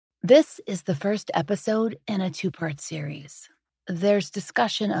This is the first episode in a two-part series. There's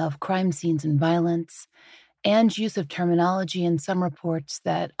discussion of crime scenes and violence, and use of terminology in some reports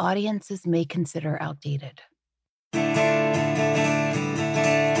that audiences may consider outdated.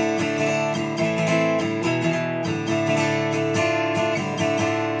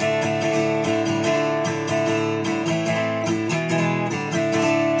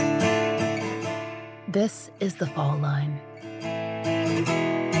 This is The Fall Line.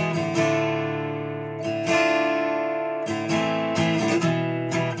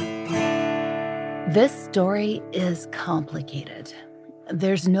 This story is complicated.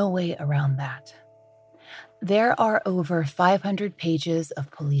 There's no way around that. There are over 500 pages of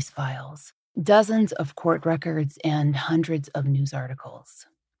police files, dozens of court records, and hundreds of news articles.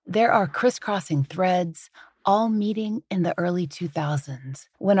 There are crisscrossing threads, all meeting in the early 2000s,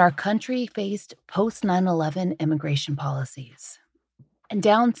 when our country faced post-9/11 immigration policies. And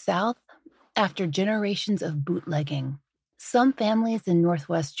down south, after generations of bootlegging, some families in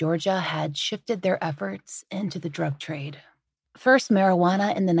Northwest Georgia had shifted their efforts into the drug trade. First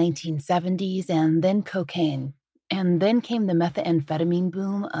marijuana in the 1970s, and then cocaine, and then came the methamphetamine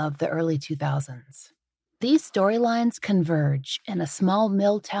boom of the early 2000s. These storylines converge in a small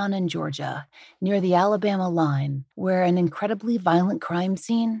mill town in Georgia near the Alabama line, where an incredibly violent crime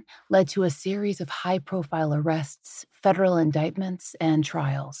scene led to a series of high-profile arrests, federal indictments, and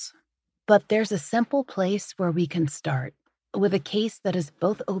trials. But there's a simple place where we can start, with a case that is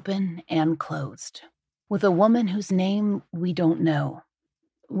both open and closed, with a woman whose name we don't know.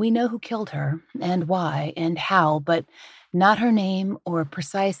 We know who killed her, and why, and how, but not her name or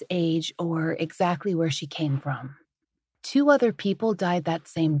precise age or exactly where she came from. 2 other people died that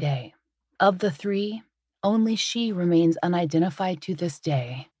same day. Of the 3, only she remains unidentified to this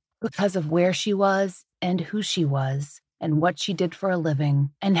day because of where she was and who she was and what she did for a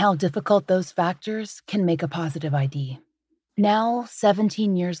living and how difficult those factors can make a positive ID. Now,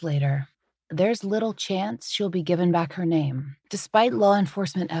 17 years later, there's little chance she'll be given back her name, despite law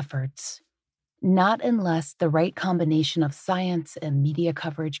enforcement efforts. Not unless the right combination of science and media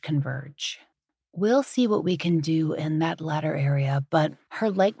coverage converge. We'll see what we can do in that latter area, but her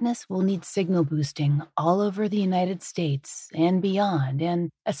likeness will need signal boosting all over the United States and beyond, and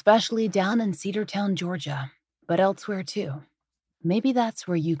especially down in Cedartown, Georgia, but elsewhere too. Maybe that's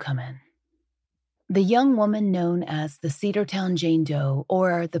where you come in. The young woman known as the Cedartown Jane Doe,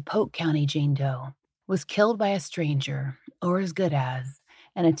 or the Polk County Jane Doe, was killed by a stranger, or as good as,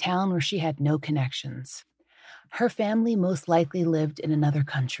 in a town where she had no connections. Her family most likely lived in another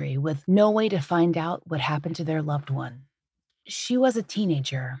country with no way to find out what happened to their loved one. She was a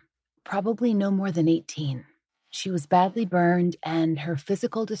teenager, probably no more than 18. She was badly burned and her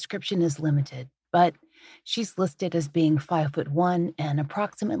physical description is limited, but she's listed as being 5'1" and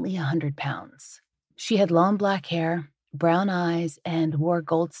approximately 100 pounds. She had long black hair, brown eyes, and wore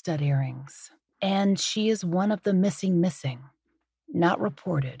gold stud earrings. And she is one of the missing. Not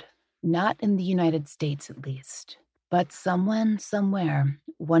reported, not in the United States at least. But someone, somewhere,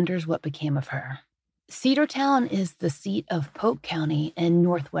 wonders what became of her. Cedartown is the seat of Polk County in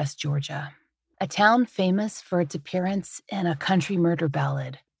Northwest Georgia, a town famous for its appearance in a country murder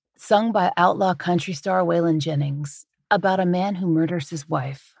ballad, sung by outlaw country star Waylon Jennings, about a man who murders his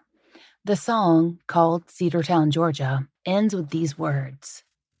wife. The song, called Cedartown, Georgia, ends with these words: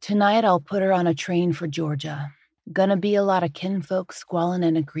 "Tonight I'll put her on a train for Georgia. Gonna be a lot of kinfolk squallin'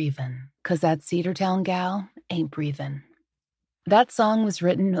 and a-grievin', 'cause that Cedartown gal ain't breathin'." That song was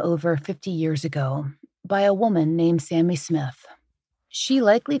written over 50 years ago by a woman named Sammy Smith. She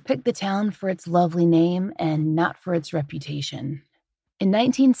likely picked the town for its lovely name and not for its reputation. In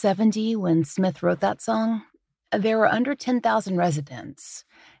 1970, when Smith wrote that song, there were under 10,000 residents,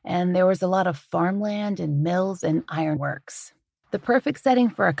 and there was a lot of farmland and mills and ironworks. The perfect setting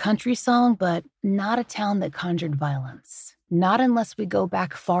for a country song, but not a town that conjured violence. Not unless we go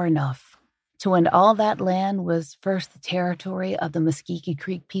back far enough to when all that land was first the territory of the Muskegee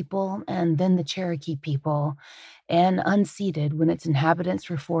Creek people and then the Cherokee people, and unceded when its inhabitants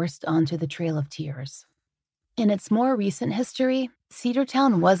were forced onto the Trail of Tears. In its more recent history,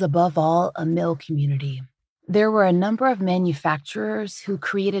 Cedartown was above all a mill community. There were a number of manufacturers who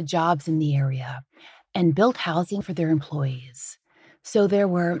created jobs in the area and built housing for their employees. So there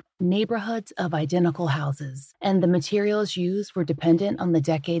were neighborhoods of identical houses, and the materials used were dependent on the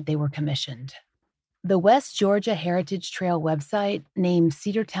decade they were commissioned. The West Georgia Heritage Trail website named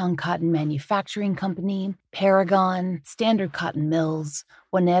Cedartown Cotton Manufacturing Company, Paragon, Standard Cotton Mills,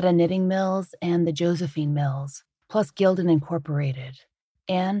 Winetta Knitting Mills, and the Josephine Mills, plus Gildan Incorporated,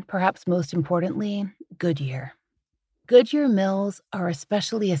 and perhaps most importantly, Goodyear. Goodyear Mills are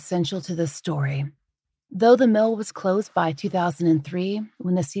especially essential to this story. Though the mill was closed by 2003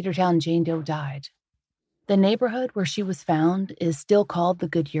 when the Cedartown Jane Doe died, the neighborhood where she was found is still called the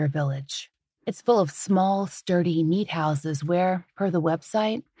Goodyear Village. It's full of small, sturdy, neat houses where, per the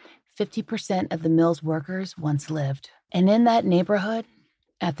website, 50% of the mill's workers once lived. And in that neighborhood,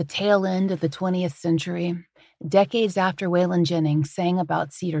 at the tail end of the 20th century, decades after Waylon Jennings sang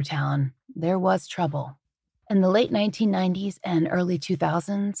about Cedartown, there was trouble. In the late 1990s and early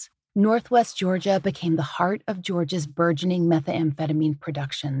 2000s, Northwest Georgia became the heart of Georgia's burgeoning methamphetamine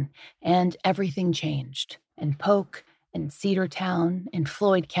production, and everything changed. In Polk, in Cedartown, in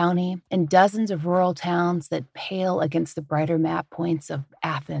Floyd County, and dozens of rural towns that pale against the brighter map points of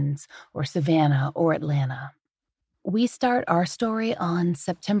Athens or Savannah or Atlanta. We start our story on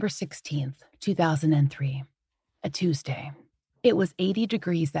September 16th, 2003, a Tuesday. It was 80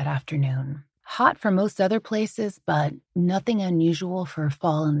 degrees that afternoon. Hot for most other places, but nothing unusual for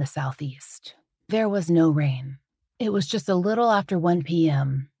fall in the southeast. There was no rain. It was just a little after 1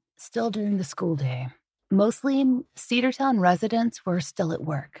 p.m., still during the school day. Mostly, Cedartown residents were still at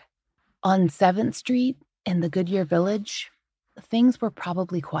work. On 7th Street, in the Goodyear Village, things were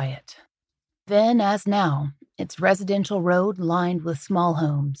probably quiet. Then, as now, it's residential road lined with small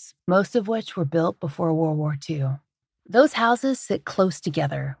homes, most of which were built before World War II. Those houses sit close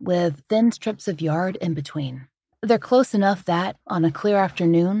together, with thin strips of yard in between. They're close enough that, on a clear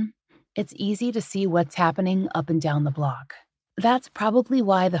afternoon, it's easy to see what's happening up and down the block. That's probably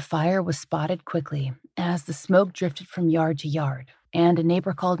why the fire was spotted quickly, as the smoke drifted from yard to yard, and a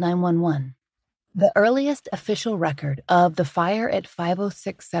neighbor called 911. The earliest official record of the fire at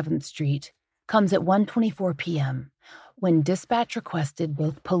 506 7th Street comes at 1:24 p.m., when dispatch requested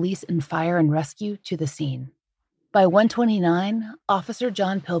both police and fire and rescue to the scene. By 1:29, Officer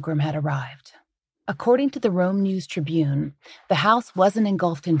John Pilgrim had arrived. According to the Rome News-Tribune, the house wasn't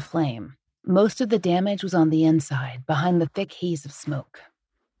engulfed in flame. Most of the damage was on the inside, behind the thick haze of smoke.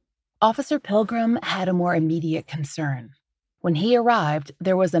 Officer Pilgrim had a more immediate concern. When he arrived,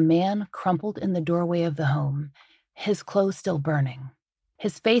 there was a man crumpled in the doorway of the home, his clothes still burning.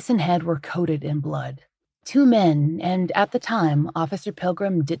 His face and head were coated in blood. Two men, and at the time, Officer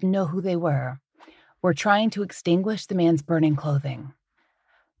Pilgrim didn't know who they were trying to extinguish the man's burning clothing.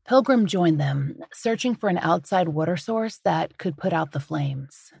 Pilgrim joined them, searching for an outside water source that could put out the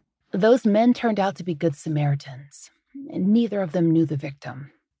flames. Those men turned out to be good Samaritans. Neither of them knew the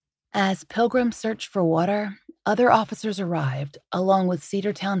victim. As Pilgrim searched for water, other officers arrived, along with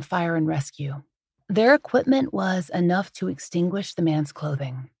Cedartown Fire and Rescue. Their equipment was enough to extinguish the man's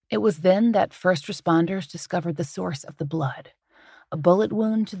clothing. It was then that first responders discovered the source of the blood, a bullet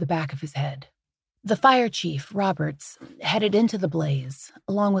wound to the back of his head. The fire chief, Roberts, headed into the blaze,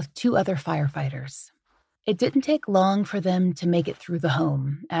 along with two other firefighters. It didn't take long for them to make it through the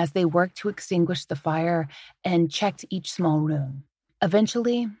home as they worked to extinguish the fire and checked each small room.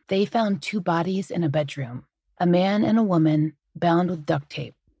 Eventually, they found two bodies in a bedroom, a man and a woman bound with duct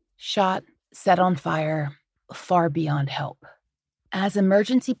tape, shot, set on fire, far beyond help. As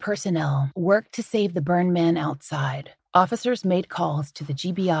emergency personnel worked to save the burned man outside, officers made calls to the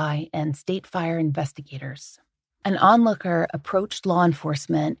GBI and state fire investigators. An onlooker approached law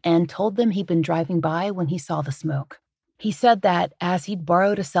enforcement and told them he'd been driving by when he saw the smoke. He said that as he'd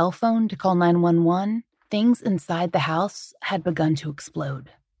borrowed a cell phone to call 911, things inside the house had begun to explode.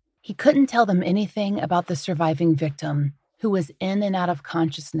 He couldn't tell them anything about the surviving victim, who was in and out of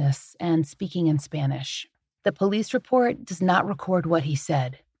consciousness and speaking in Spanish. The police report does not record what he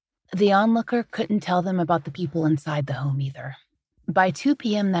said. The onlooker couldn't tell them about the people inside the home either. By 2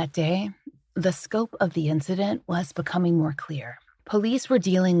 p.m. that day, the scope of the incident was becoming more clear. Police were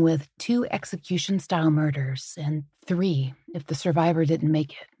dealing with 2 execution-style murders and 3 if the survivor didn't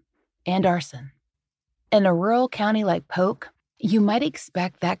make it, and arson. In a rural county like Polk, you might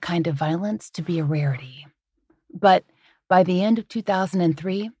expect that kind of violence to be a rarity. But by the end of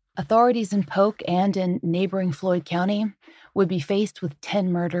 2003, authorities in Polk and in neighboring Floyd County would be faced with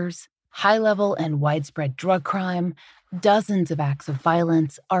 10 murders, high-level and widespread drug crime, dozens of acts of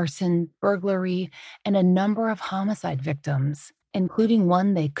violence, arson, burglary, and a number of homicide victims, including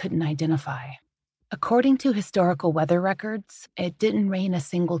one they couldn't identify. According to historical weather records, it didn't rain a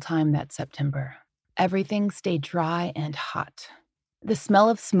single time that September. Everything stayed dry and hot. The smell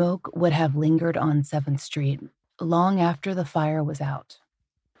of smoke would have lingered on 7th Street long after the fire was out.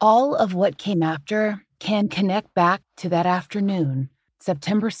 All of what came after can connect back to that afternoon,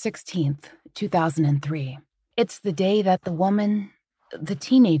 September 16th, 2003. It's the day that the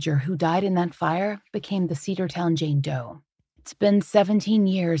teenager who died in that fire, became the Cedartown Jane Doe. It's been 17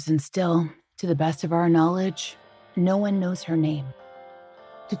 years and still, to the best of our knowledge, no one knows her name.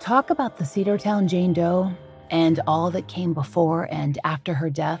 To talk about the Cedartown Jane Doe and all that came before and after her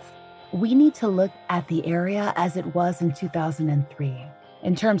death, we need to look at the area as it was in 2003,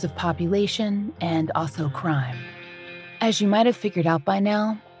 in terms of population and also crime. As you might have figured out by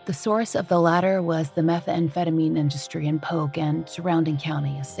now, the source of the latter was the methamphetamine industry in Polk and surrounding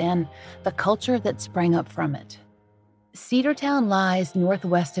counties, and the culture that sprang up from it. Cedartown lies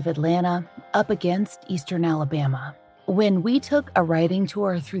northwest of Atlanta, up against eastern Alabama. When we took a riding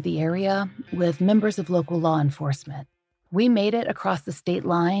tour through the area with members of local law enforcement, we made it across the state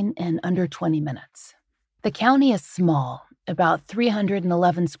line in under 20 minutes. The county is small, about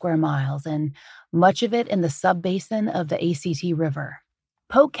 311 square miles, and much of it in the sub-basin of the ACT River.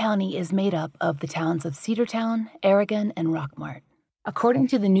 Polk County is made up of the towns of Cedartown, Aragon, and Rockmart. According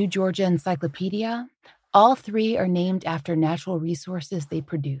to the New Georgia Encyclopedia, all three are named after natural resources they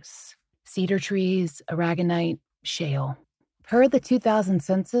produce: cedar trees, aragonite, shale. Per the 2000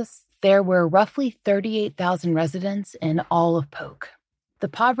 census, there were roughly 38,000 residents in all of Polk. The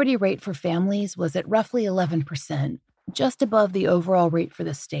poverty rate for families was at roughly 11%, just above the overall rate for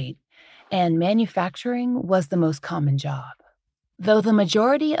the state, and manufacturing was the most common job. Though the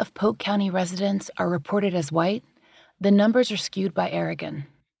majority of Polk County residents are reported as white, the numbers are skewed by Aragon.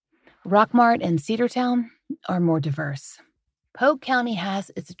 Rockmart and Cedartown are more diverse. Polk County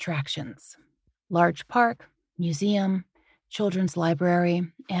has its attractions: large park, museum, children's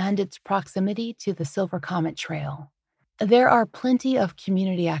library, and its proximity to the Silver Comet Trail. There are plenty of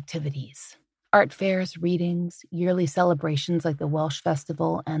community activities: art fairs, readings, yearly celebrations like the Welsh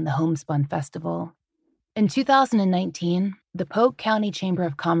Festival and the Homespun Festival. In 2019, the Polk County Chamber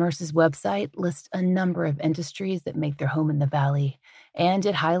of Commerce's website lists a number of industries that make their home in the valley, and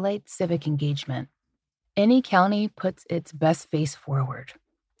it highlights civic engagement. Any county puts its best face forward,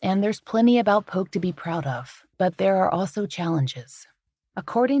 and there's plenty about Polk to be proud of, but there are also challenges.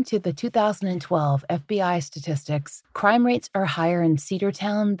 According to the 2012 FBI statistics, crime rates are higher in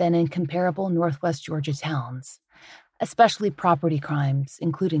Cedartown than in comparable Northwest Georgia towns, especially property crimes,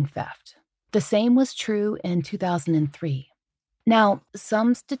 including theft. The same was true in 2003. Now,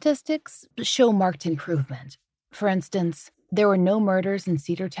 some statistics show marked improvement. For instance, there were no murders in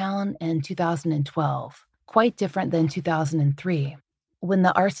Cedartown in 2012, quite different than 2003. When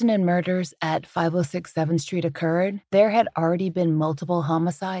the arson and murders at 506 7th Street occurred, there had already been multiple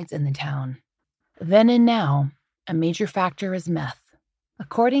homicides in the town. Then and now, a major factor is meth.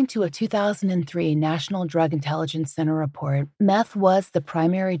 According to a 2003 National Drug Intelligence Center report, meth was the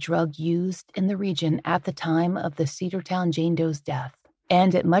primary drug used in the region at the time of the Cedartown Jane Doe's death,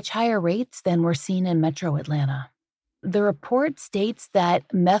 and at much higher rates than were seen in metro Atlanta. The report states that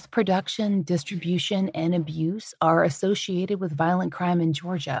meth production, distribution, and abuse are associated with violent crime in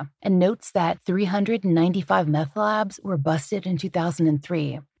Georgia, and notes that 395 meth labs were busted in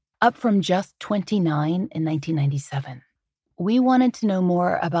 2003, up from just 29 in 1997. We wanted to know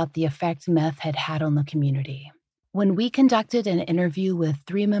more about the effect meth had had on the community. When we conducted an interview with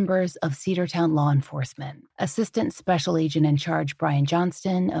three members of Cedartown law enforcement: Assistant Special Agent in Charge Brian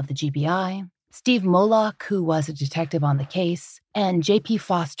Johnston of the GBI, Steve Moloch, who was a detective on the case, and J.P.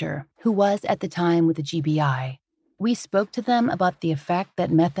 Foster, who was at the time with the GBI, we spoke to them about the effect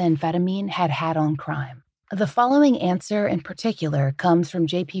that methamphetamine had had on crime. The following answer in particular comes from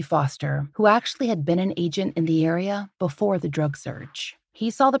J.P. Foster, who actually had been an agent in the area before the drug surge. He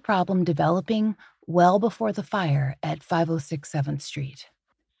saw the problem developing well before the fire at 506 7th Street.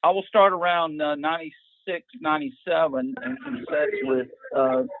 I will start around 96, 97, and can say with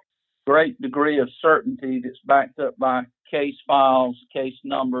a great degree of certainty that's backed up by case files, case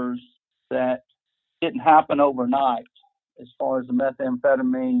numbers, that didn't happen overnight as far as the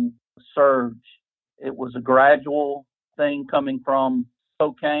methamphetamine surge. It was a gradual thing coming from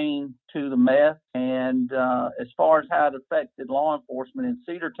cocaine to the meth. And as far as how it affected law enforcement in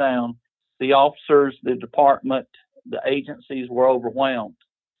Cedartown, the officers, the department, the agencies were overwhelmed.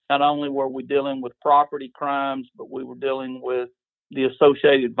 Not only were we dealing with property crimes, but we were dealing with the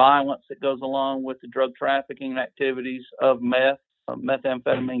associated violence that goes along with the drug trafficking activities of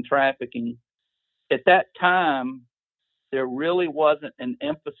methamphetamine trafficking. At that time, there really wasn't an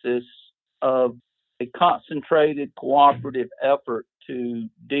emphasis of a concentrated cooperative effort to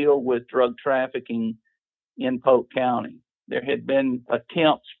deal with drug trafficking in Polk County. There had been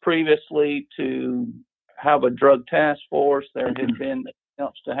attempts previously to have a drug task force. There had been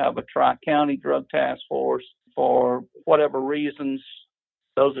attempts to have a tri-county drug task force. For whatever reasons,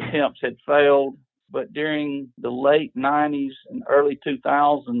 those attempts had failed. But during the late 90s and early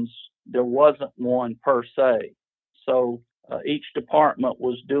 2000s, there wasn't one per se. So each department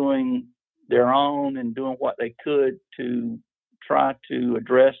was doing their own and doing what they could to try to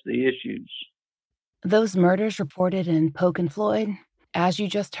address the issues. Those murders reported in Polk and Floyd, as you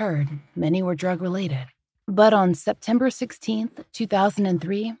just heard, many were drug-related. But on September 16th,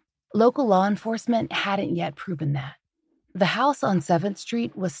 2003, local law enforcement hadn't yet proven that. The house on 7th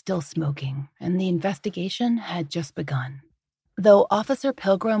Street was still smoking, and the investigation had just begun. Though Officer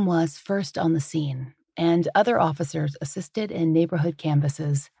Pilgrim was first on the scene, and other officers assisted in neighborhood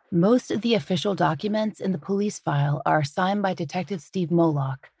canvasses, most of the official documents in the police file are signed by Detective Steve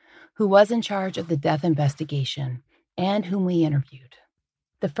Moloch, who was in charge of the death investigation and whom we interviewed.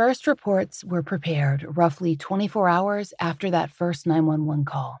 The first reports were prepared roughly 24 hours after that first 911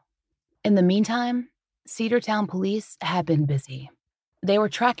 call. In the meantime, Cedartown police had been busy. They were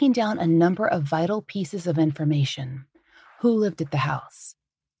tracking down a number of vital pieces of information. Who lived at the house?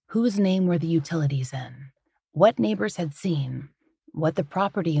 Whose name were the utilities in? What neighbors had seen? What the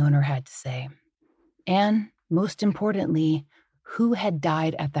property owner had to say? And, most importantly, who had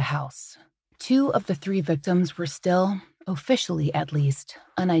died at the house? 2 of the 3 victims were still, officially at least,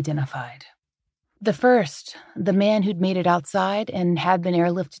 unidentified. The first, the man who'd made it outside and had been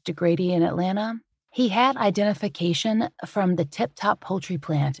airlifted to Grady in Atlanta, he had identification from the Tip Top poultry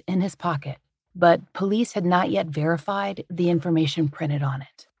plant in his pocket, but police had not yet verified the information printed on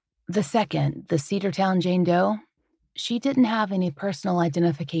it. The second, the Cedartown Jane Doe, she didn't have any personal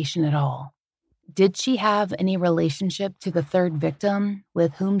identification at all. Did she have any relationship to the third victim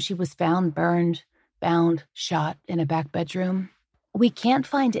with whom she was found burned, bound, shot in a back bedroom? We can't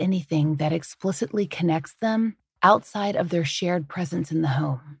find anything that explicitly connects them outside of their shared presence in the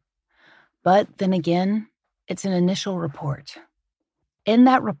home. But then again, it's an initial report. In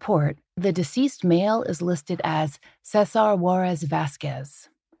that report, the deceased male is listed as Cesar Juarez Vasquez.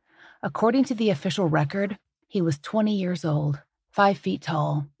 According to the official record, he was 20 years old, 5 feet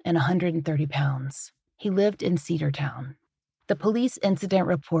tall, and 130 pounds. He lived in Cedartown. The police incident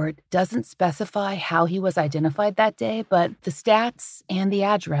report doesn't specify how he was identified that day, but the stats and the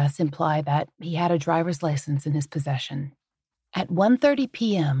address imply that he had a driver's license in his possession. At 1:30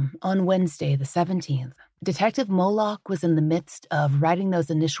 p.m. on Wednesday, the 17th, Detective Moloch was in the midst of writing those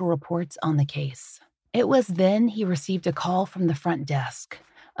initial reports on the case. It was then he received a call from the front desk,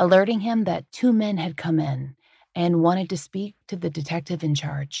 alerting him that 2 men had come in and wanted to speak to the detective in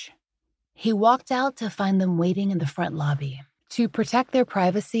charge. He walked out to find them waiting in the front lobby. To protect their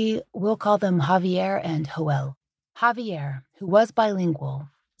privacy, we'll call them Javier and Joel. Javier, who was bilingual,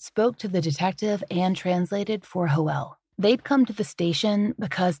 spoke to the detective and translated for Joel. They'd come to the station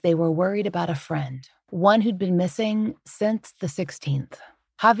because they were worried about a friend, one who'd been missing since the 16th.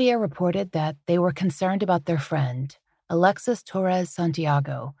 Javier reported that they were concerned about their friend, Alexis Torres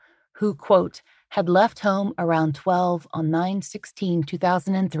Santiago, who, quote, had left home around 12 on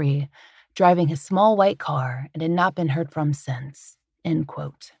 9/16/2003, driving his small white car and had not been heard from since, end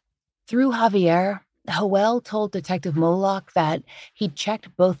quote. Through Javier, Joel told Detective Moloch that he'd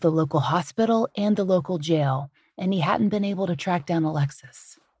checked both the local hospital and the local jail, and he hadn't been able to track down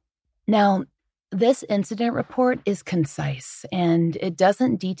Alexis. Now, this incident report is concise, and it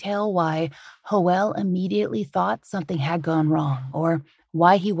doesn't detail why Joel immediately thought something had gone wrong or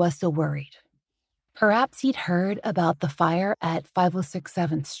why he was so worried. Perhaps he'd heard about the fire at 506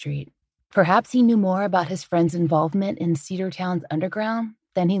 7th Street. Perhaps he knew more about his friend's involvement in Cedartown's underground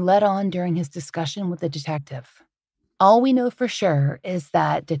than he let on during his discussion with the detective. All we know for sure is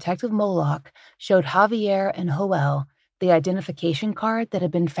that Detective Moloch showed Javier and Joel the identification card that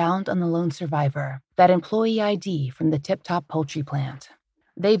had been found on the lone survivor, that employee ID from the Tip Top poultry plant.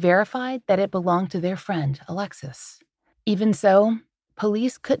 They verified that it belonged to their friend, Alexis. Even so,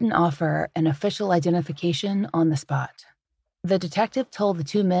 police couldn't offer an official identification on the spot. The detective told the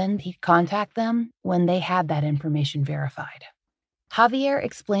 2 men he'd contact them when they had that information verified. Javier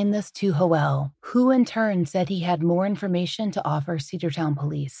explained this to Joel, who in turn said he had more information to offer Cedartown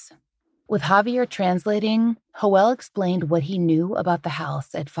police. With Javier translating, Joel explained what he knew about the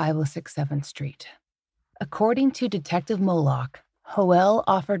house at 506 7th Street. According to Detective Moloch, Joel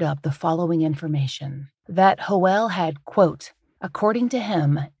offered up the following information: that Joel had, quote, according to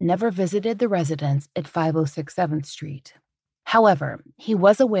him, never visited the residence at 506 7th Street. However, he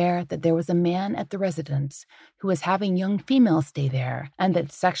was aware that there was a man at the residence who was having young females stay there and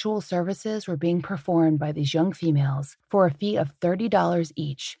that sexual services were being performed by these young females for a fee of $30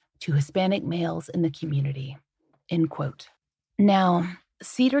 each to Hispanic males in the community, end quote. Now,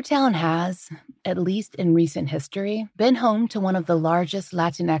 Cedartown has, at least in recent history, been home to one of the largest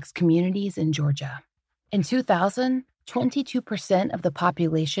Latinx communities in Georgia. In 2000, 22% of the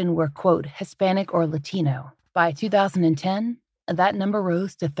population were, quote, Hispanic or Latino. By 2010, That number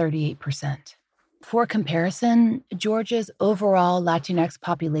rose to 38%. For comparison, Georgia's overall Latinx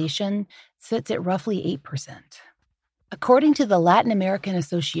population sits at roughly 8%. According to the Latin American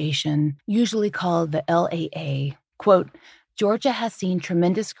Association, usually called the LAA, quote, Georgia has seen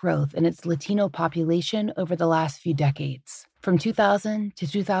tremendous growth in its Latino population over the last few decades. From 2000 to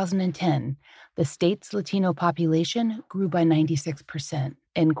 2010, the state's Latino population grew by 96%,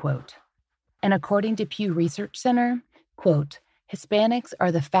 end quote. And according to Pew Research Center, quote, Hispanics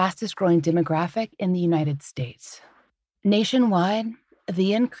are the fastest growing demographic in the United States. Nationwide,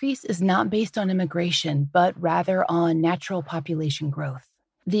 the increase is not based on immigration, but rather on natural population growth.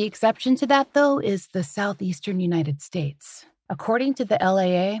 The exception to that, though, is the southeastern United States. According to the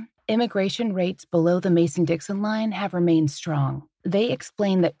LAA, immigration rates below the Mason-Dixon line have remained strong. They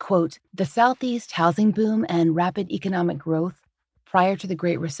explain that, quote, the Southeast housing boom and rapid economic growth prior to the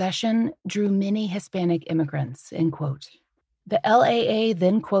Great Recession drew many Hispanic immigrants, end quote. The LAA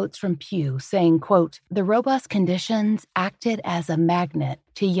then quotes from Pew saying, quote, the robust conditions acted as a magnet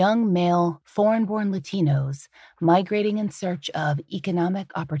to young male foreign-born Latinos migrating in search of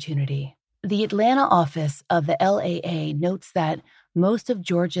economic opportunity. The Atlanta office of the LAA notes that most of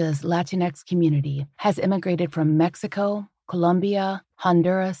Georgia's Latinx community has immigrated from Mexico, Colombia,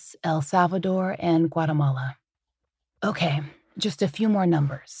 Honduras, El Salvador, and Guatemala. Okay, just a few more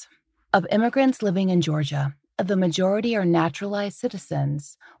numbers. Of immigrants living in Georgia, the majority are naturalized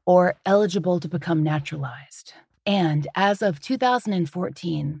citizens or eligible to become naturalized. And as of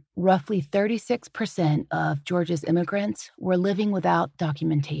 2014, roughly 36% of Georgia's immigrants were living without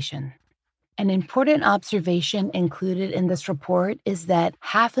documentation. An important observation included in this report is that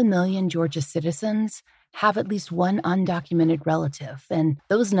 500,000 Georgia citizens have at least one undocumented relative, and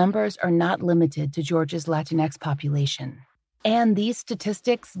those numbers are not limited to Georgia's Latinx population. And these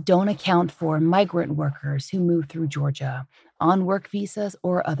statistics don't account for migrant workers who move through Georgia on work visas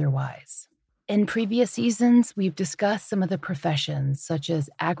or otherwise. In previous seasons, we've discussed some of the professions, such as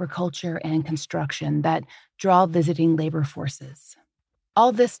agriculture and construction, that draw visiting labor forces.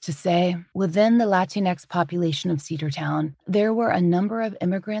 All this to say, within the Latinx population of Cedartown, there were a number of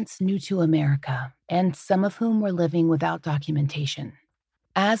immigrants new to America, and some of whom were living without documentation.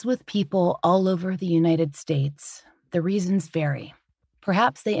 As with people all over the United States, the reasons vary.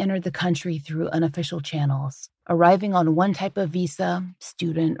 Perhaps they entered the country through unofficial channels, arriving on one type of visa,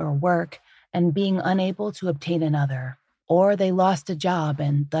 student or work, and being unable to obtain another. Or they lost a job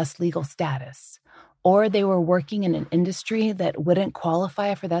and thus legal status. Or they were working in an industry that wouldn't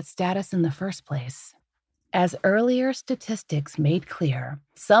qualify for that status in the first place. As earlier statistics made clear,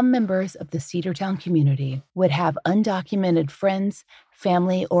 some members of the Cedartown community would have undocumented friends,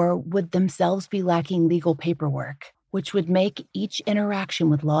 family, or would themselves be lacking legal paperwork, which would make each interaction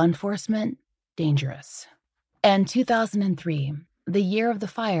with law enforcement dangerous. And 2003, the year of the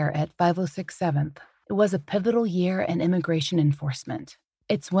fire at 506 7th, was a pivotal year in immigration enforcement.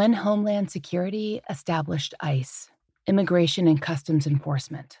 It's when Homeland Security established ICE, Immigration and Customs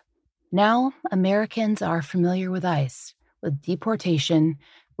Enforcement. Now, Americans are familiar with ICE, with deportation,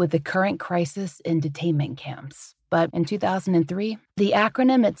 with the current crisis in detainment camps. But in 2003, the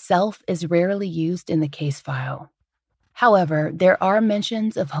acronym itself is rarely used in the case file. However, there are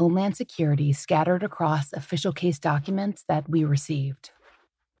mentions of Homeland Security scattered across official case documents that we received.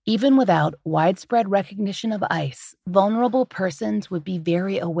 Even without widespread recognition of ICE, vulnerable persons would be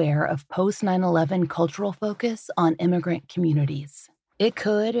very aware of post-9/11 cultural focus on immigrant communities. It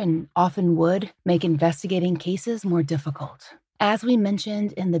could, and often would, make investigating cases more difficult. As we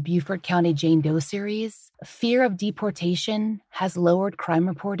mentioned in the Beaufort County Jane Doe series, fear of deportation has lowered crime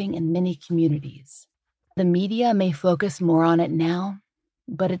reporting in many communities. The media may focus more on it now,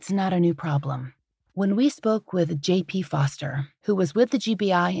 but it's not a new problem. When we spoke with J.P. Foster, who was with the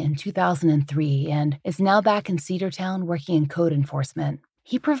GBI in 2003 and is now back in Cedartown working in code enforcement,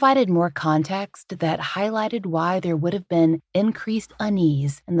 he provided more context that highlighted why there would have been increased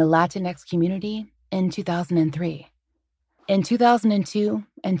unease in the Latinx community in 2003. In 2002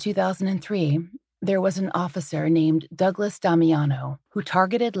 and 2003, there was an officer named Douglas Damiano who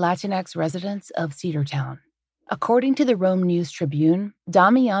targeted Latinx residents of Cedartown. According to the Rome News Tribune,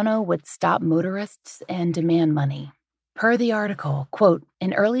 Damiano would stop motorists and demand money. Per the article, quote,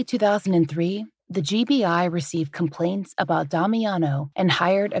 in early 2003, the GBI received complaints about Damiano and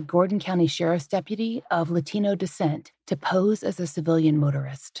hired a Gordon County Sheriff's deputy of Latino descent to pose as a civilian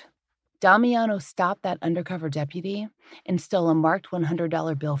motorist. Damiano stopped that undercover deputy and stole a marked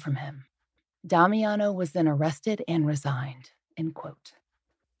 $100 bill from him. Damiano was then arrested and resigned, end quote.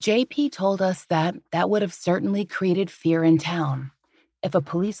 JP told us that would have certainly created fear in town. If a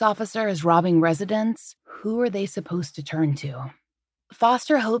police officer is robbing residents, who are they supposed to turn to?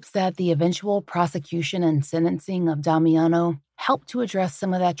 Foster hopes that the eventual prosecution and sentencing of Damiano helped to address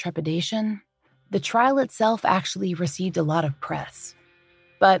some of that trepidation. The trial itself actually received a lot of press.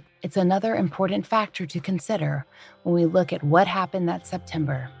 But it's another important factor to consider when we look at what happened that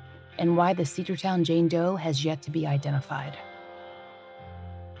September and why the Cedartown Jane Doe has yet to be identified.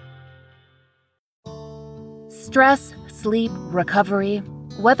 Stress, sleep, recovery,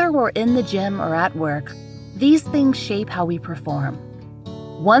 whether we're in the gym or at work, these things shape how we perform.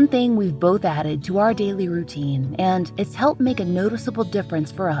 One thing we've both added to our daily routine, and it's helped make a noticeable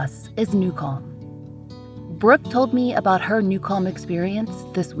difference for us, is NuCalm. Brooke told me about her NuCalm experience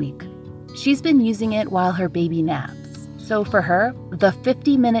this week. She's been using it while her baby naps, so for her, the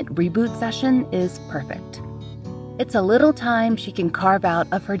 50-minute reboot session is perfect. It's a little time she can carve out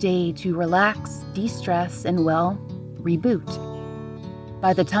of her day to relax, de-stress, and, well, reboot.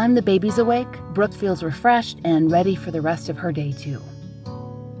 By the time the baby's awake, Brooke feels refreshed and ready for the rest of her day, too.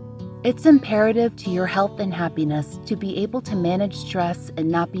 It's imperative to your health and happiness to be able to manage stress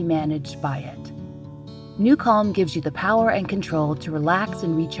and not be managed by it. NuCalm gives you the power and control to relax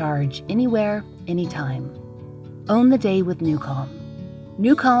and recharge anywhere, anytime. Own the day with NuCalm.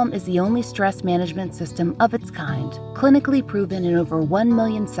 NuCalm is the only stress management system of its kind, clinically proven in over 1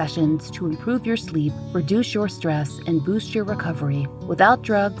 million sessions to improve your sleep, reduce your stress, and boost your recovery without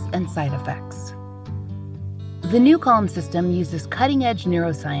drugs and side effects. The NuCalm system uses cutting-edge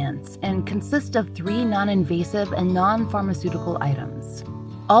neuroscience and consists of 3 non-invasive and non-pharmaceutical items,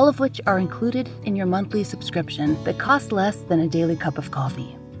 all of which are included in your monthly subscription that costs less than a daily cup of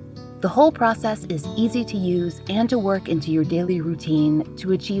coffee. The whole process is easy to use and to work into your daily routine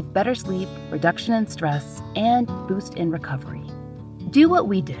to achieve better sleep, reduction in stress, and boost in recovery. Do what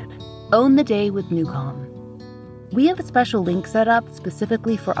we did. Own the day with NuCalm. We have a special link set up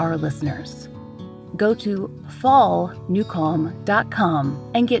specifically for our listeners. Go to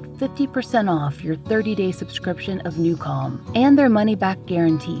fallnucalm.com and get 50% off your 30-day subscription of NuCalm and their money-back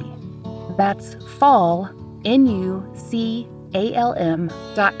guarantee. That's fall,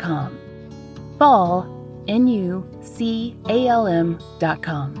 NuCalm.com. Fall,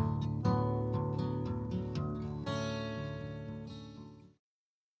 NuCalm.com.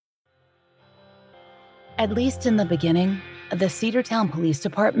 At least in the beginning, the Cedartown Police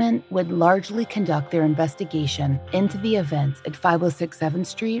Department would largely conduct their investigation into the events at 506 7th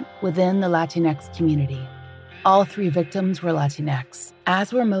Street within the Latinx community. All 3 victims were Latinx,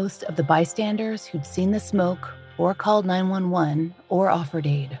 as were most of the bystanders who'd seen the smoke or called 911 or offered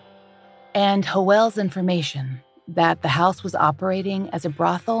aid. And Howell's information that the house was operating as a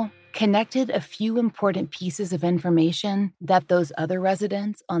brothel connected a few important pieces of information that those other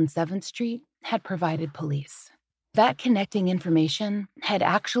residents on 7th Street had provided police. That connecting information had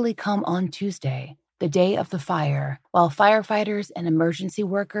actually come on Tuesday, the day of the fire, while firefighters and emergency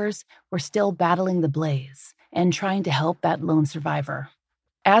workers were still battling the blaze and trying to help that lone survivor.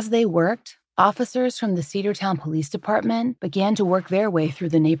 As they worked, officers from the Cedartown Police Department began to work their way through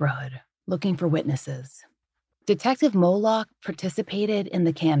the neighborhood, looking for witnesses. Detective Moloch participated in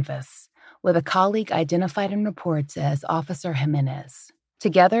the canvass, with a colleague identified in reports as Officer Jimenez.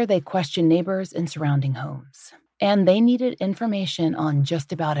 Together, they questioned neighbors in surrounding homes. And they needed information on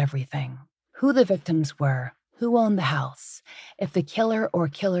just about everything. Who the victims were, who owned the house, if the killer or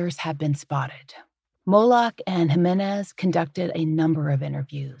killers had been spotted. Moloch and Jimenez conducted a number of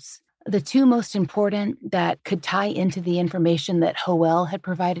interviews. The 2 most important that could tie into the information that Howell had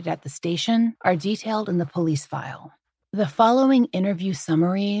provided at the station are detailed in the police file. The following interview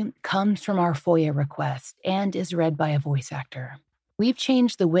summary comes from our FOIA request and is read by a voice actor. We've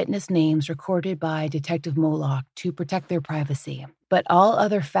changed the witness names recorded by Detective Moloch to protect their privacy, but all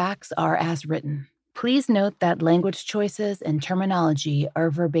other facts are as written. Please note that language choices and terminology are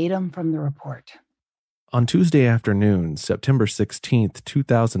verbatim from the report. On Tuesday afternoon, September 16,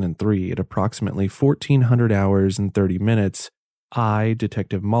 2003, at approximately 1400 hours and 30 minutes, I,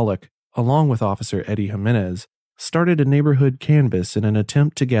 Detective Moloch, along with Officer Eddie Jimenez, started a neighborhood canvass in an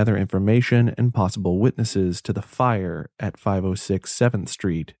attempt to gather information and possible witnesses to the fire at 506 7th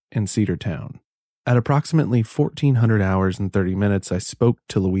Street in Cedartown. At approximately 1400 hours and 30 minutes, I spoke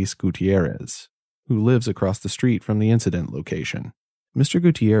to Luis Gutierrez, who lives across the street from the incident location. Mr.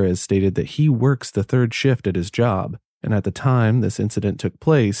 Gutierrez stated that he works the 3rd shift at his job, and at the time this incident took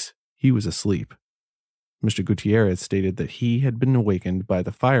place, he was asleep. Mr. Gutierrez stated that he had been awakened by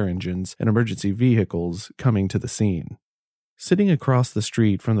the fire engines and emergency vehicles coming to the scene. Sitting across the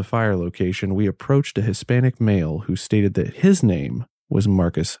street from the fire location, we approached a Hispanic male who stated that his name was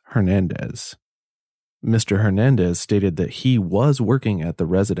Marcus Hernandez. Mr. Hernandez stated that he was working at the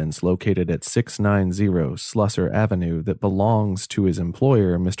residence located at 690 Slusser Avenue that belongs to his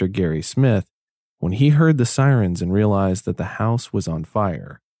employer, Mr. Gary Smith, when he heard the sirens and realized that the house was on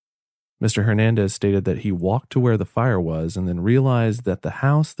fire. Mr. Hernandez stated that he walked to where the fire was and then realized that the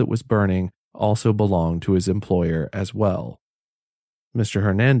house that was burning also belonged to his employer as well. Mr.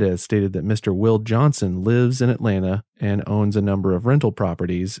 Hernandez stated that Mr. Will Johnson lives in Atlanta and owns a number of rental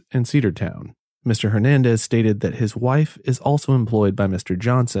properties in Cedartown. Mr. Hernandez stated that his wife is also employed by Mr.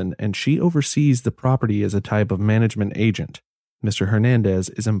 Johnson and she oversees the property as a type of management agent. Mr. Hernandez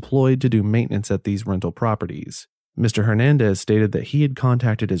is employed to do maintenance at these rental properties. Mr. Hernandez stated that he had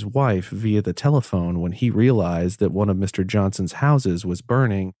contacted his wife via the telephone when he realized that one of Mr. Johnson's houses was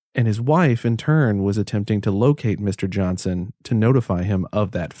burning, and his wife in turn was attempting to locate Mr. Johnson to notify him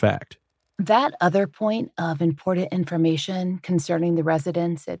of that fact. That other point of important information concerning the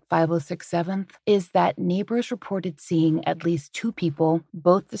residence at 506 7th is that neighbors reported seeing at least two people,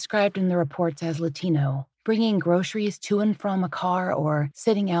 both described in the reports as Latino, bringing groceries to and from a car or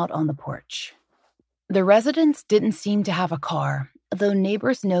sitting out on the porch. The residence didn't seem to have a car, though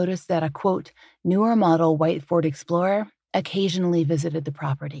neighbors noticed that a, quote, newer model white Ford Explorer occasionally visited the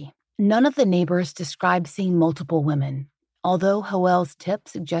property. None of the neighbors described seeing multiple women, although Howell's tip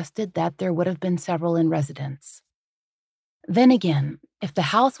suggested that there would have been several in residence. Then again, if the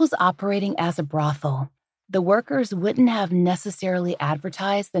house was operating as a brothel, the workers wouldn't have necessarily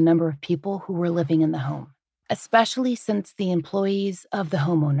advertised the number of people who were living in the home, especially since the employees of the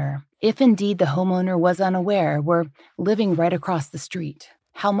homeowner, if indeed the homeowner was unaware, were living right across the street.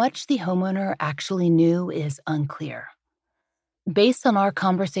 How much the homeowner actually knew is unclear. Based on our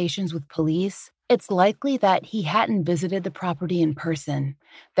conversations with police, it's likely that he hadn't visited the property in person,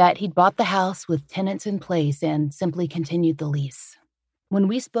 that he'd bought the house with tenants in place and simply continued the lease. When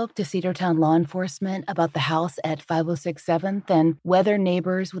we spoke to Cedartown law enforcement about the house at 506 7th and whether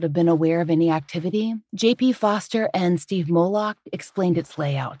neighbors would have been aware of any activity, J.P. Foster and Steve Moloch explained its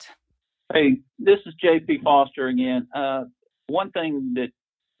layout. Hey, this is J.P. Foster again. One thing that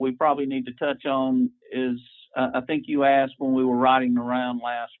we probably need to touch on is I think you asked when we were riding around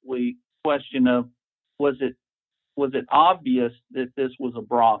last week, question of was it obvious that this was a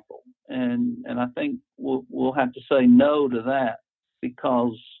brothel? And I think we'll have to say no to that,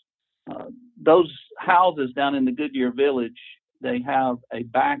 because those houses down in the Goodyear Village, they have a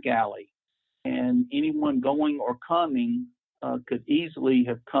back alley, and anyone going or coming could easily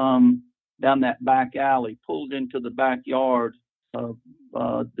have come down that back alley, pulled into the backyard of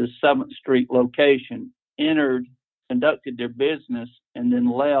the 7th Street location, entered, conducted their business, and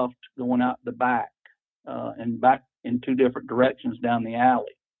then left going out the back and back in two different directions down the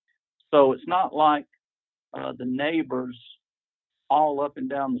alley. So it's not like the neighbors all up and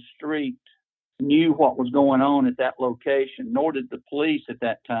down the street knew what was going on at that location, nor did the police at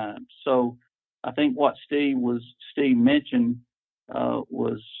that time. So I think what Steve mentioned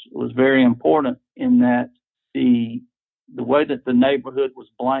was very important, in that the way that the neighborhood was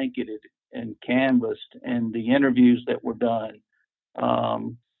blanketed and canvassed, and the interviews that were done.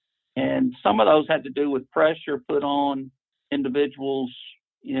 And some of those had to do with pressure put on individuals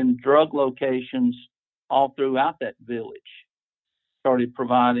in drug locations all throughout that village. Started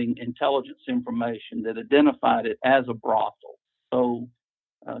providing intelligence information that identified it as a brothel. So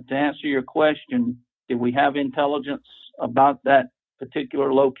to answer your question, did we have intelligence about that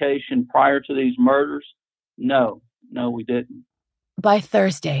particular location prior to these murders? No, we didn't. By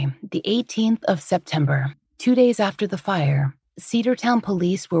Thursday, the 18th of September, 2 days after the fire, Cedartown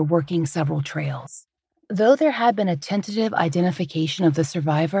police were working several trails. Though there had been a tentative identification of the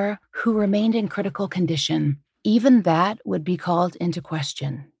survivor, who remained in critical condition, even that would be called into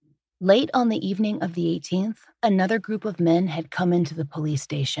question. Late on the evening of the 18th, another group of men had come into the police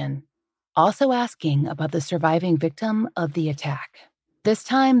station, also asking about the surviving victim of the attack. This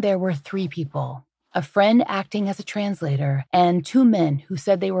time there were 3 people. A friend acting as a translator, and 2 men who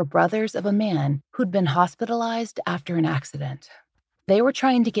said they were brothers of a man who'd been hospitalized after an accident. They were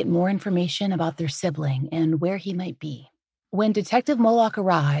trying to get more information about their sibling and where he might be. When Detective Moloch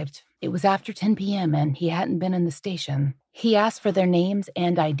arrived, it was after 10 p.m. and he hadn't been in the station. He asked for their names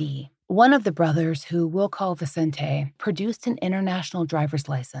and ID. One of the brothers, who we'll call Vicente, produced an international driver's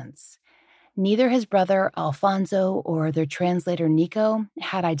license. Neither his brother Alfonso or their translator Nico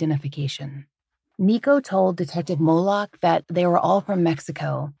had identification. Nico told Detective Moloch that they were all from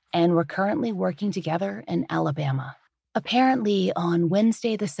Mexico and were currently working together in Alabama. Apparently, on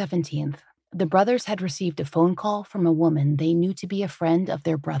Wednesday the 17th, the brothers had received a phone call from a woman they knew to be a friend of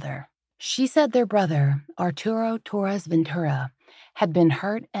their brother. She said their brother, Arturo Torres Ventura, had been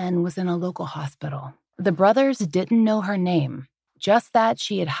hurt and was in a local hospital. The brothers didn't know her name, just that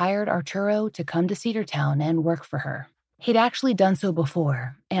she had hired Arturo to come to Cedartown and work for her. He'd actually done so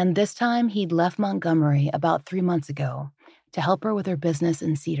before, and this time he'd left Montgomery about 3 months ago to help her with her business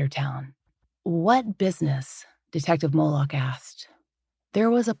in Cedartown. "What business?" Detective Moloch asked.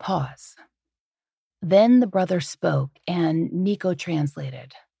 There was a pause. Then the brothers spoke, and Nico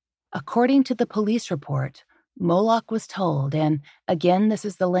translated. According to the police report, Moloch was told, and again this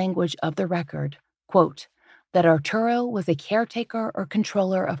is the language of the record, quote, that Arturo was a caretaker or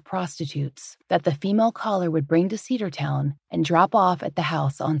controller of prostitutes that the female caller would bring to Cedartown and drop off at the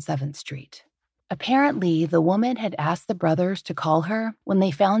house on 7th Street. Apparently, the woman had asked the brothers to call her when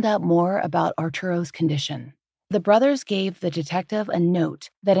they found out more about Arturo's condition. The brothers gave the detective a note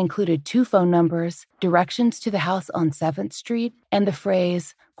that included 2 phone numbers, directions to the house on 7th Street, and the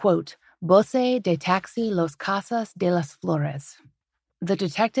phrase, quote, "Voce de taxi Los Casas de las Flores." The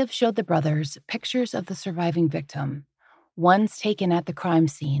detective showed the brothers pictures of the surviving victim, ones taken at the crime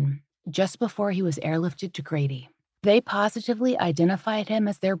scene, just before he was airlifted to Grady. They positively identified him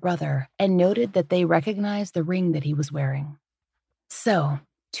as their brother and noted that they recognized the ring that he was wearing. So,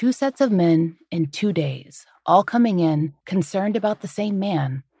 2 sets of men in 2 days, all coming in concerned about the same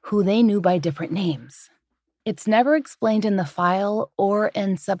man, who they knew by different names. It's never explained in the file or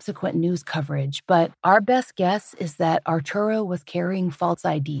in subsequent news coverage, but our best guess is that Arturo was carrying false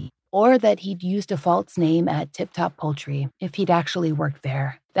ID, or that he'd used a false name at Tip Top Poultry if he'd actually worked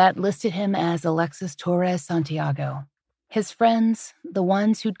there, that listed him as Alexis Torres Santiago. His friends, the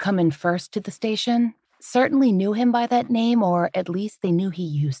ones who'd come in first to the station, certainly knew him by that name, or at least they knew he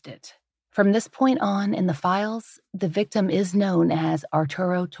used it. From this point on in the files, the victim is known as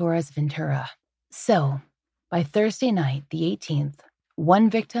Arturo Torres Ventura. So, by Thursday night, the 18th, 1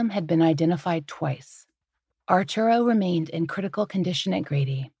 victim had been identified twice. Arturo remained in critical condition at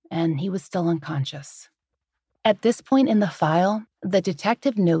Grady, and he was still unconscious. At this point in the file, the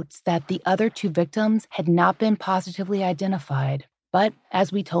detective notes that the other 2 victims had not been positively identified, but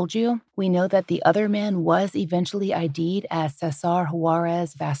as we told you, we know that the other man was eventually ID'd as Cesar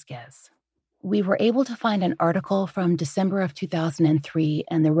Juarez Vasquez. We were able to find an article from December of 2003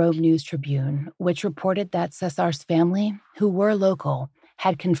 in the Rome News-Tribune, which reported that Cesar's family, who were local,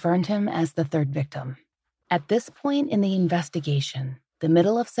 had confirmed him as the 3rd victim. At this point in the investigation, the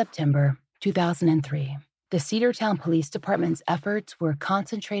middle of September 2003, the Cedartown Police Department's efforts were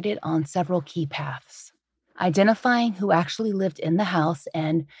concentrated on several key paths: identifying who actually lived in the house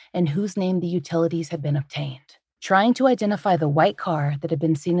and in whose name the utilities had been obtained, trying to identify the white car that had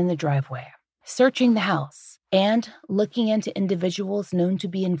been seen in the driveway, searching the house, and looking into individuals known to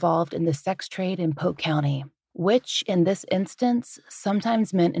be involved in the sex trade in Polk County, which, in this instance,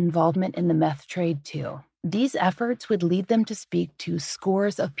 sometimes meant involvement in the meth trade too. These efforts would lead them to speak to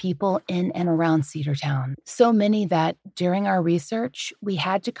scores of people in and around Cedartown, so many that, during our research, we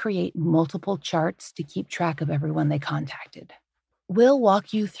had to create multiple charts to keep track of everyone they contacted. We'll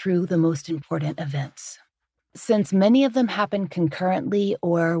walk you through the most important events. Since many of them happened concurrently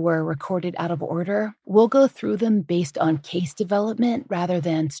or were recorded out of order, we'll go through them based on case development rather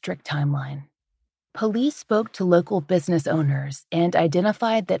than strict timeline. Police spoke to local business owners and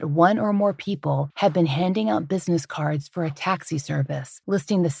identified that 1 or more people had been handing out business cards for a taxi service,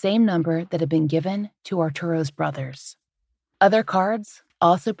 listing the same number that had been given to Arturo's brothers. Other cards,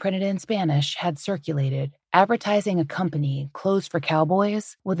 also printed in Spanish, had circulated, advertising a company closed for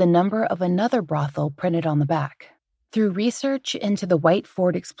cowboys with a number of another brothel printed on the back. Through research into the white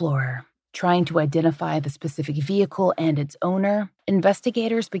Ford Explorer, trying to identify the specific vehicle and its owner,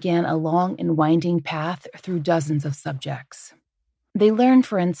 investigators began a long and winding path through dozens of subjects. They learned,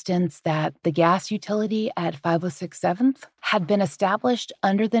 for instance, that the gas utility at 506 7th had been established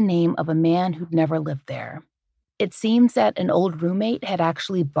under the name of a man who'd never lived there. It seems that an old roommate had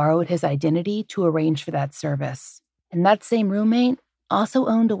actually borrowed his identity to arrange for that service. And that same roommate also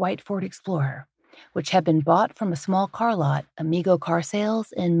owned a white Ford Explorer, which had been bought from a small car lot, Amigo Car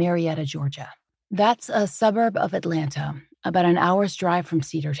Sales, in Marietta, Georgia. That's a suburb of Atlanta, about an hour's drive from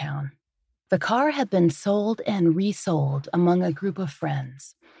Cedartown. The car had been sold and resold among a group of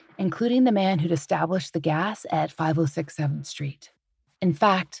friends, including the man who'd established the gas at 506 7th Street. In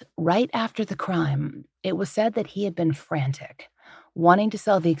fact, right after the crime, it was said that he had been frantic, wanting to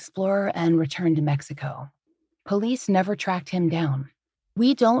sell the Explorer and return to Mexico. Police never tracked him down.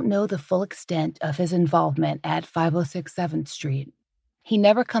 We don't know the full extent of his involvement at 506 7th Street. He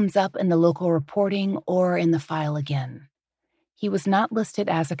never comes up in the local reporting or in the file again. He was not listed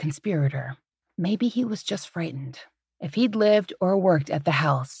as a conspirator. Maybe he was just frightened. If he'd lived or worked at the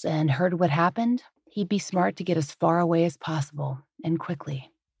house and heard what happened, he'd be smart to get as far away as possible, and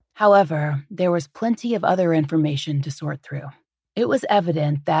quickly. However, there was plenty of other information to sort through. It was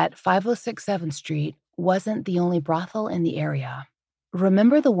evident that 506 7th Street wasn't the only brothel in the area.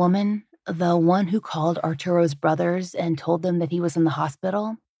 Remember the woman, the one who called Arturo's brothers and told them that he was in the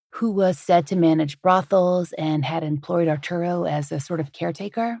hospital, who was said to manage brothels and had employed Arturo as a sort of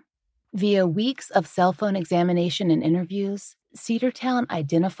caretaker? Via weeks of cell phone examination and interviews, Cedartown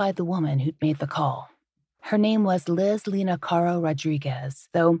identified the woman who'd made the call. Her name was Liz Lina Caro Rodriguez,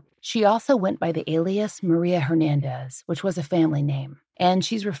 though she also went by the alias Maria Hernandez, which was a family name, and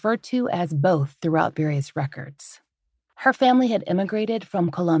she's referred to as both throughout various records. Her family had immigrated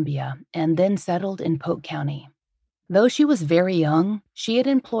from Colombia and then settled in Polk County. Though she was very young, she had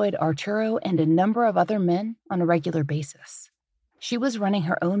employed Arturo and a number of other men on a regular basis. She was running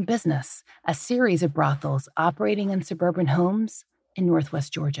her own business, a series of brothels operating in suburban homes in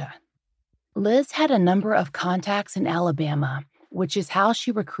Northwest Georgia. Liz had a number of contacts in Alabama, which is how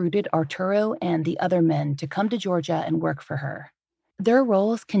she recruited Arturo and the other men to come to Georgia and work for her. Their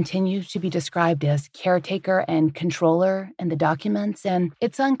roles continue to be described as caretaker and controller in the documents, and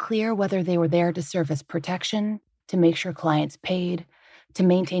it's unclear whether they were there to serve as protection, to make sure clients paid, to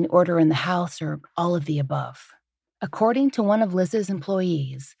maintain order in the house, or all of the above. According to one of Liz's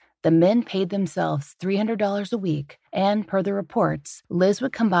employees, the men paid themselves $300 a week, and per the reports, Liz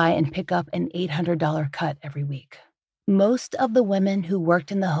would come by and pick up an $800 cut every week. Most of the women who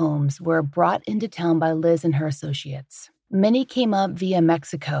worked in the homes were brought into town by Liz and her associates. Many came up via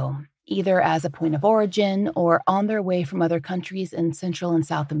Mexico, either as a point of origin or on their way from other countries in Central and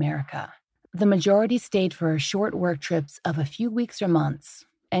South America. The majority stayed for short work trips of a few weeks or months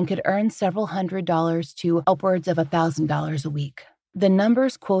and could earn several $100s to upwards of $1,000 a week. The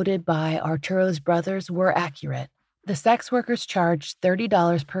numbers quoted by Arturo's brothers were accurate. The sex workers charged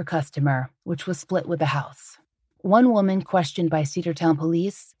 $30 per customer, which was split with the house. One woman questioned by Cedartown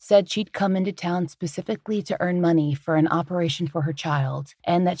police said she'd come into town specifically to earn money for an operation for her child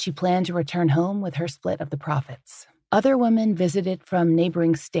and that she planned to return home with her split of the profits. Other women visited from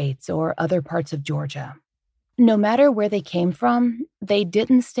neighboring states or other parts of Georgia. No matter where they came from, they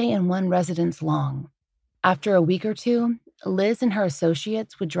didn't stay in one residence long. After a week or two, Liz and her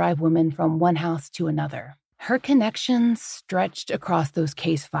associates would drive women from one house to another. Her connections stretched across those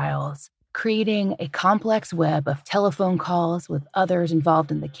case files, creating a complex web of telephone calls with others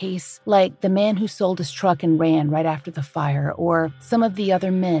involved in the case, like the man who sold his truck and ran right after the fire, or some of the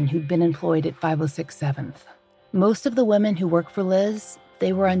other men who'd been employed at 506 7th. Most of the women who worked for Liz,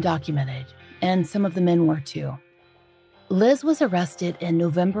 they were undocumented, and some of the men were too. Liz was arrested in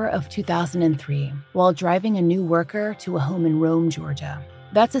November of 2003 while driving a new worker to a home in Rome, Georgia.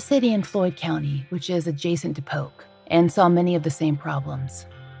 That's a city in Floyd County, which is adjacent to Polk, and saw many of the same problems.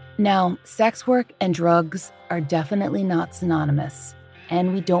 Now, sex work and drugs are definitely not synonymous,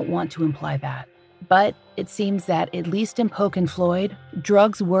 and we don't want to imply that. But it seems that, at least in Polk and Floyd,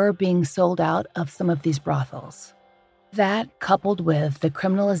 drugs were being sold out of some of these brothels. That, coupled with the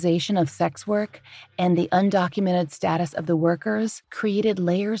criminalization of sex work and the undocumented status of the workers, created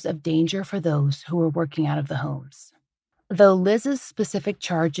layers of danger for those who were working out of the homes. Though Liz's specific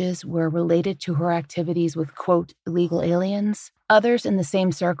charges were related to her activities with, quote, illegal aliens, others in the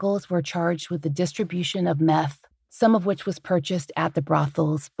same circles were charged with the distribution of meth, some of which was purchased at the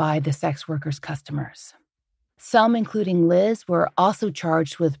brothels by the sex workers' customers. Some, including Liz, were also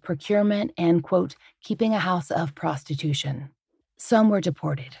charged with procurement and, quote, keeping a house of prostitution. Some were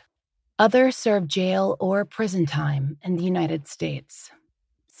deported. Others served jail or prison time in the United States.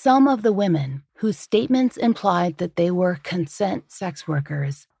 Some of the women, whose statements implied that they were consent sex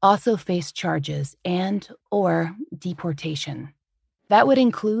workers, also faced charges and or deportation. That would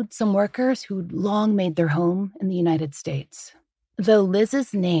include some workers who'd long made their home in the United States. Though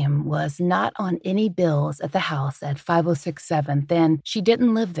Liz's name was not on any bills at the house at 506 7th, and she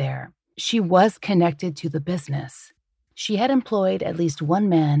didn't live there, she was connected to the business. She had employed at least one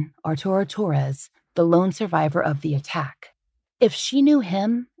man, Arturo Torres, the lone survivor of the attack. If she knew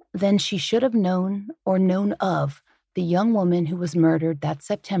him, then she should have known or known of the young woman who was murdered that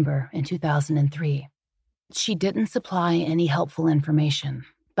September in 2003. She didn't supply any helpful information,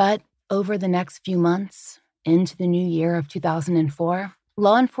 but over the next few months, into the new year of 2004,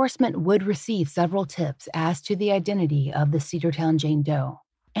 law enforcement would receive several tips as to the identity of the Cedartown Jane Doe,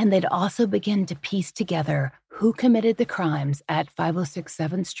 and they'd also begin to piece together who committed the crimes at 506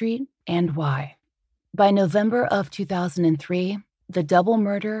 7th Street and why. By November of 2003, the double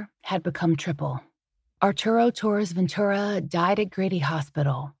murder had become triple. Arturo Torres Ventura died at Grady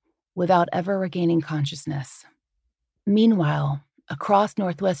Hospital without ever regaining consciousness. Meanwhile, across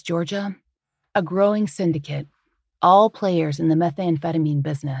Northwest Georgia, a growing syndicate, All players in the methamphetamine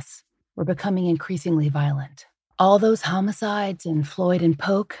business were becoming increasingly violent. All those homicides in Floyd and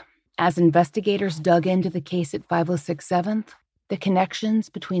Polk, as investigators dug into the case at 506 7th, the connections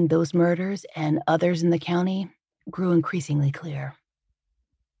between those murders and others in the county grew increasingly clear.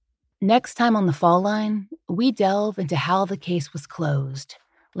 Next time on The Fall Line, we delve into how the case was closed,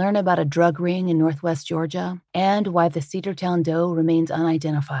 learn about a drug ring in Northwest Georgia, and why the Cedartown doe remains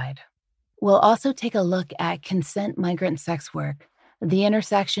unidentified. We'll also take a look at consent migrant sex work, the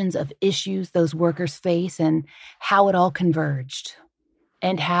intersections of issues those workers face and how it all converged,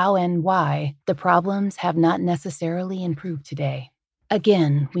 and how and why the problems have not necessarily improved today.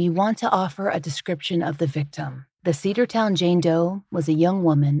 Again, we want to offer a description of the victim. The Cedartown Jane Doe was a young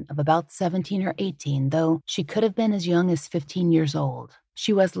woman of about 17 or 18, though she could have been as young as 15 years old.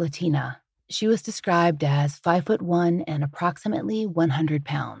 She was Latina. She was described as 5'1" and approximately 100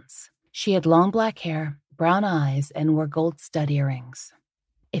 pounds. She had long black hair, brown eyes, and wore gold stud earrings.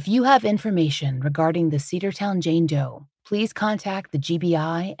 If you have information regarding the Cedartown Jane Doe, please contact the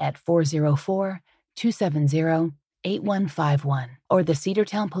GBI at 404-270-8151 or the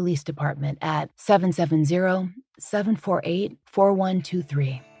Cedartown Police Department at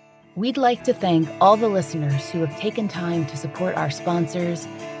 770-748-4123. We'd like to thank all the listeners who have taken time to support our sponsors,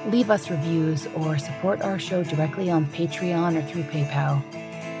 leave us reviews, or support our show directly on Patreon or through PayPal.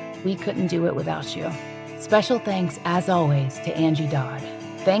 We couldn't do it without you. Special thanks, as always, to Angie Dodd.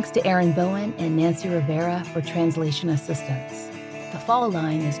 Thanks to Aaron Bowen and Nancy Rivera for translation assistance. The Fall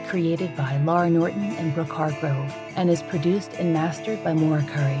Line is created by Laura Norton and Brooke Hargrove and is produced and mastered by Maura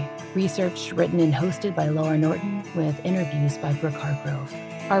Curry. Researched, written, and hosted by Laura Norton with interviews by Brooke Hargrove.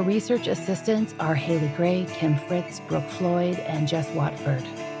 Our research assistants are Haley Gray, Kim Fritz, Brooke Floyd, and Jess Watford.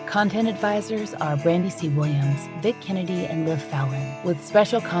 Content advisors are Brandy C. Williams, Vic Kennedy, and Liv Fallon, with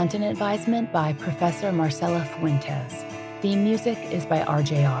special content advisement by Professor Marcela Fuentes. Theme music is by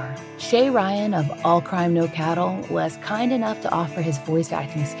RJR. Shay Ryan of All Crime No Cattle was kind enough to offer his voice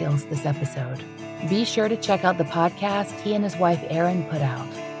acting skills this episode. Be sure to check out the podcast he and his wife Erin put out.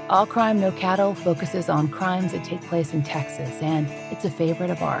 All Crime No Cattle focuses on crimes that take place in Texas, and it's a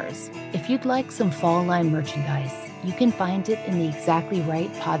favorite of ours. If you'd like some Fall Line merchandise, you can find it in the Exactly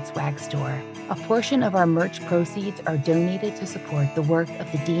Right Pod Swag store. A portion of our merch proceeds are donated to support the work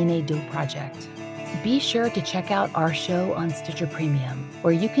of the DNA Dope Project. Be sure to check out our show on Stitcher Premium,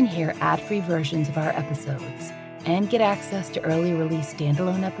 where you can hear ad-free versions of our episodes and get access to early release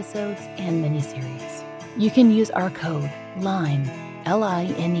standalone episodes and miniseries. You can use our code LINE,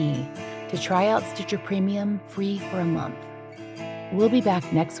 LINE, to try out Stitcher Premium free for a month. We'll be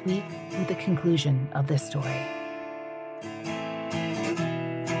back next week with the conclusion of this story.